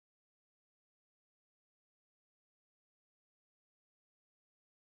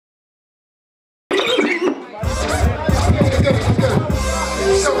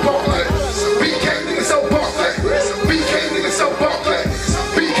So BARKLAY, BK nigga, so BARKLAy, BK nigga, so BARKLAy,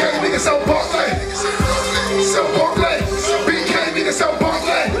 BK nigga, so BARKLAy, so BARKLAY, BK nigga, so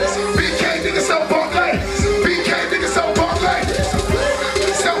BARKLAY, BK nigga, so BARKLAy, BK nigga, so BARKLAy,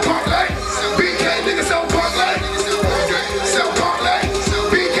 so BARKLAy, BK nigga, so BARKLAy, so BARKLAy,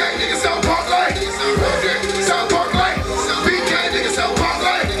 BK nigga, so BARKLAy, so BARKLAy, BK nigga, so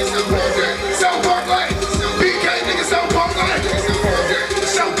BARKLAy, so BARKLAy, BK nigga, so BARKLAy.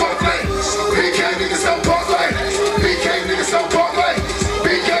 So BARKLAY, BK nigga, so BARKLAY, BK nigga, so BARKLAY,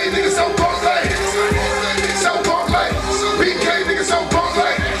 BK nigga, so BARKLAY, so BARKLAY, BK nigga, so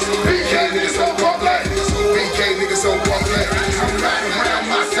BARKLAY, BK nigga, so BARKLAY, BK nigga, so BARKLAY. I'm riding around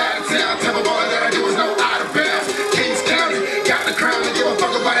my side of town, type of baller that I do is no out of bounds. Kings County, got the crown, and give a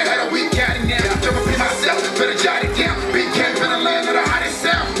fuck about it, had a week got it now. I'm jumping for myself, better jot it down. BK been a land of the hottest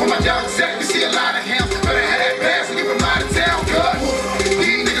sound. When my dog's at, you see a lot of hams, better have that pass and keep him out of town, cuz.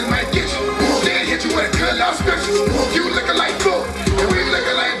 With a good love special, you looking like fool, and we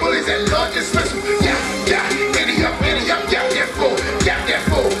looking like bullies that love this special. Yeah, any up, got that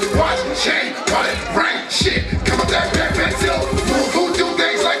fool. Watch, chain, wallet, rain, shit. Come up that back till who do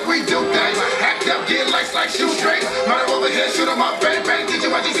things like we do things. Hacked up, get lights like shoestrings. Murder over here, shoot 'em up, bang, Did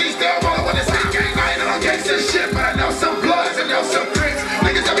you watch these still rolling with this hot gang? I ain't on gangsta shit, but I know some bloods and know some drinks.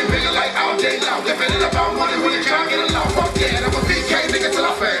 Niggas that be bigger like all day long. Defending about money when you try to get along. Fuck yeah, I'm a BK nigga till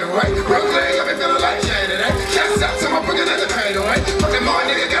I fade away. BARKLAY, I been feeling like Jada, eh? Shouts out to my boogie nigga cradle, eh? Fucking more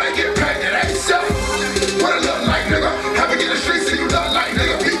nigga gotta get paid, eh? So, what it look like, nigga? Have in the streets and you look like,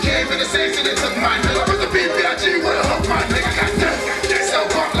 nigga. BK been the same shit that took my nigga. Put the BBIG with a hook, my nigga. Got that. So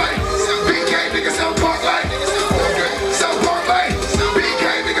BARKLAY, BK nigga, so BARKLAY, so BARKLAY, BK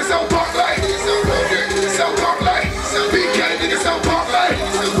nigga, so BARKLAY, so BARKLAY, BK nigga, so BARKLAY,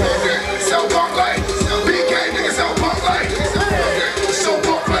 so BARKLAY, BK nigga, so BARKLAY, so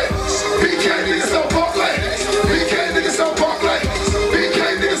BARKLAY, BK nigga, so BARKLAY, BK nigga, so BARKLAY, BK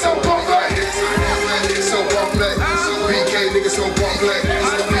nigga, so BARKLAY, so BARKLAY, BK nigga, so BARKLAY,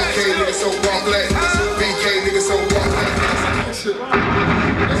 BK nigga, so BARKLAY, BK nigga, so BARKLAY.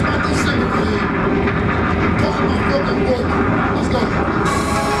 That's my new single, man. Talk my fucking book. Let's go.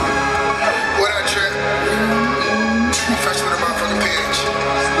 What up, Trip? Fresh with a motherfucking pitch.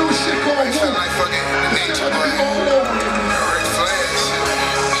 This new shit called WOOOO. Like fucking the nature, boy. Rick Flash.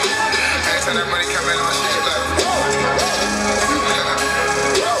 Every time that money come in on shit, like,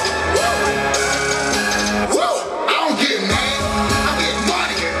 whoa, I don't get mad, I get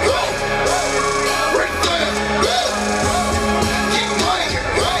money. Whoa, Rick Flash. Get money.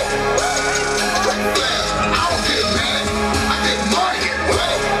 Whoa, Rick Flash. I don't get mad, I get money.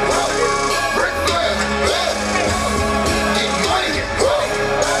 Whoa, Rick Flash. Get money. Whoa,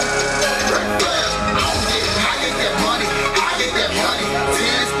 Rick Flash. I get that money. I get that money.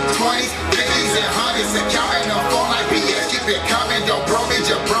 10s, 20s, 50s, and 100s. And counting the phone like BS. Keep it coming. Don't bro me,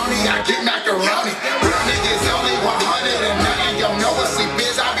 jabroni. I get macaroni. Real niggas only 100 and nothing. Y'all know what sleep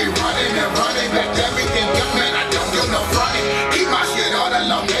is. I be running and running back everything up, man. I don't do no fronting. Keep my shit all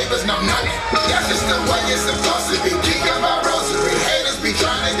alone. Neighbors know nothing. That's just the way it's supposed to be. King of my rosary. Haters be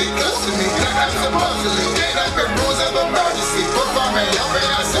trying to get close to me. Like I'm supposedly dead up in rules of emergency. Put farming up in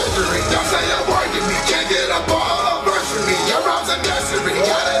our surgery. Don't say a word to me. Can't get a ball of verse for me. Your mom's a nursery.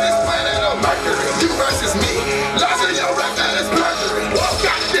 Out of this planet of Mercury. You versus me. Lots of your rap that is perjury. Whoa,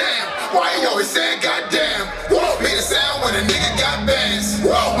 goddamn. Why you always saying goddamn? Whoa, be the sound when a nigga got bands.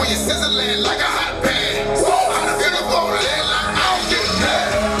 Whoa, when you sizzling like a hot pan. Whoa, I'm the figure for a land like I don't get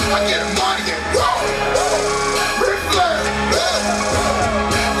mad. I get money. Whoa, Rick Flash.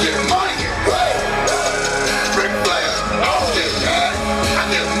 Get money. Whoa, Rick Flash. I don't get mad. I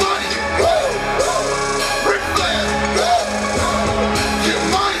get money. Whoa, Rick Flash. Get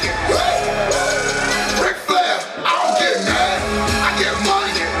money. Whoa, Rick Flash. I don't get mad. I get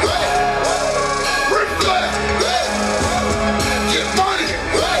money. Rick Flash. Get money.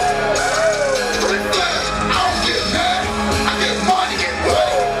 Rick Flash. I don't get mad. I get money.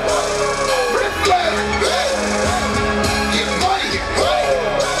 Rick Flash. Get money.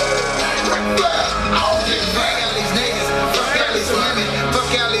 Rick Flash. I don't get mad at these niggas. Fuck all these women.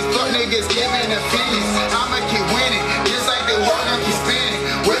 Fuck all these fuck niggas giving opinions. I'ma keep winning. Just like the world gonna keep spinning.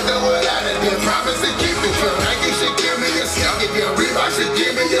 With or without it, they promise to keep it true. Nike should give me a sneaker deal. Reebok should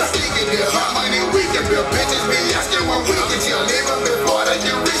give me a sneaker deal. My money we can build. Bitches be asking when we can chill. Leave them before they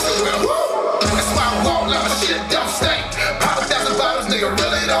can reach the wheel. That's why I walk like my shit don't stink. Pop 1,000 bottles, nigga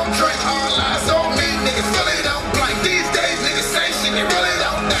really don't drink. All eyes on me, niggas really don't blink. These days, niggas say shit, they really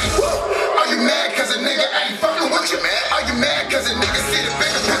don't think. Are you mad cause a nigga ain't fucking with you, man? Are you mad cause a nigga see the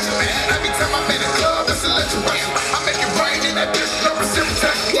bigger picture, man? Every time I'm in the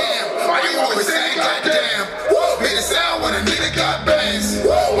dance.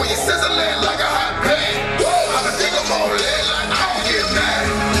 When you sizzling like a hot pan, I can think I'm all lit like I don't get mad.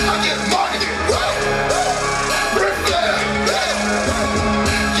 I get money. Ric Flair.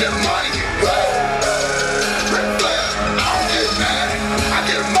 Get money. Ric Flair. I don't get mad. I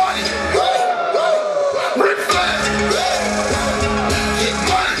get money. Ric Flair. Get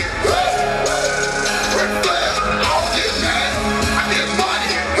money. Ric Flair. I don't get mad. I get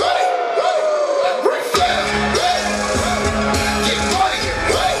money. Ric Flair. Get money.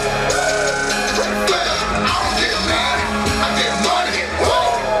 Ric Flair. I don't get mad. I get money.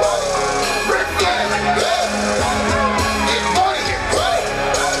 Ric Flair. Get money.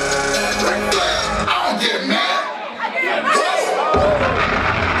 Ric Flair. I don't get mad.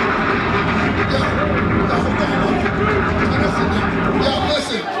 Yo,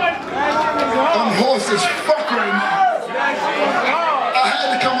 listen. I'm hoarse as fuck right now. I had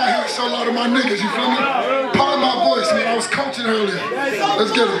to come out here and show a lot of my niggas, you feel me? Pardon my voice, man. I was coaching earlier.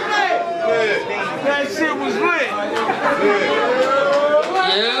 Let's get it. That shit was lit.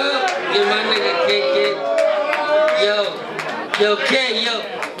 Yo, get my nigga KK. Yo, K, yo.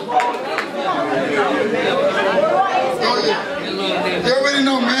 Oh, yeah. You already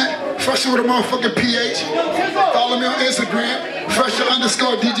know, man. Phresher with a motherfucking PH. Follow me on Instagram.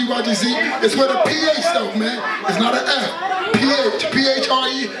 Phresher_DGYGZ. It's with a PH though, man. It's not an F. PH.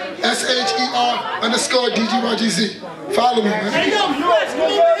 PHRESHER_DGYGZ. Follow me, man.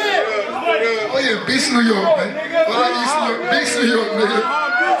 Oh yeah, Beast New York, man. Oh, Beast New York, nigga.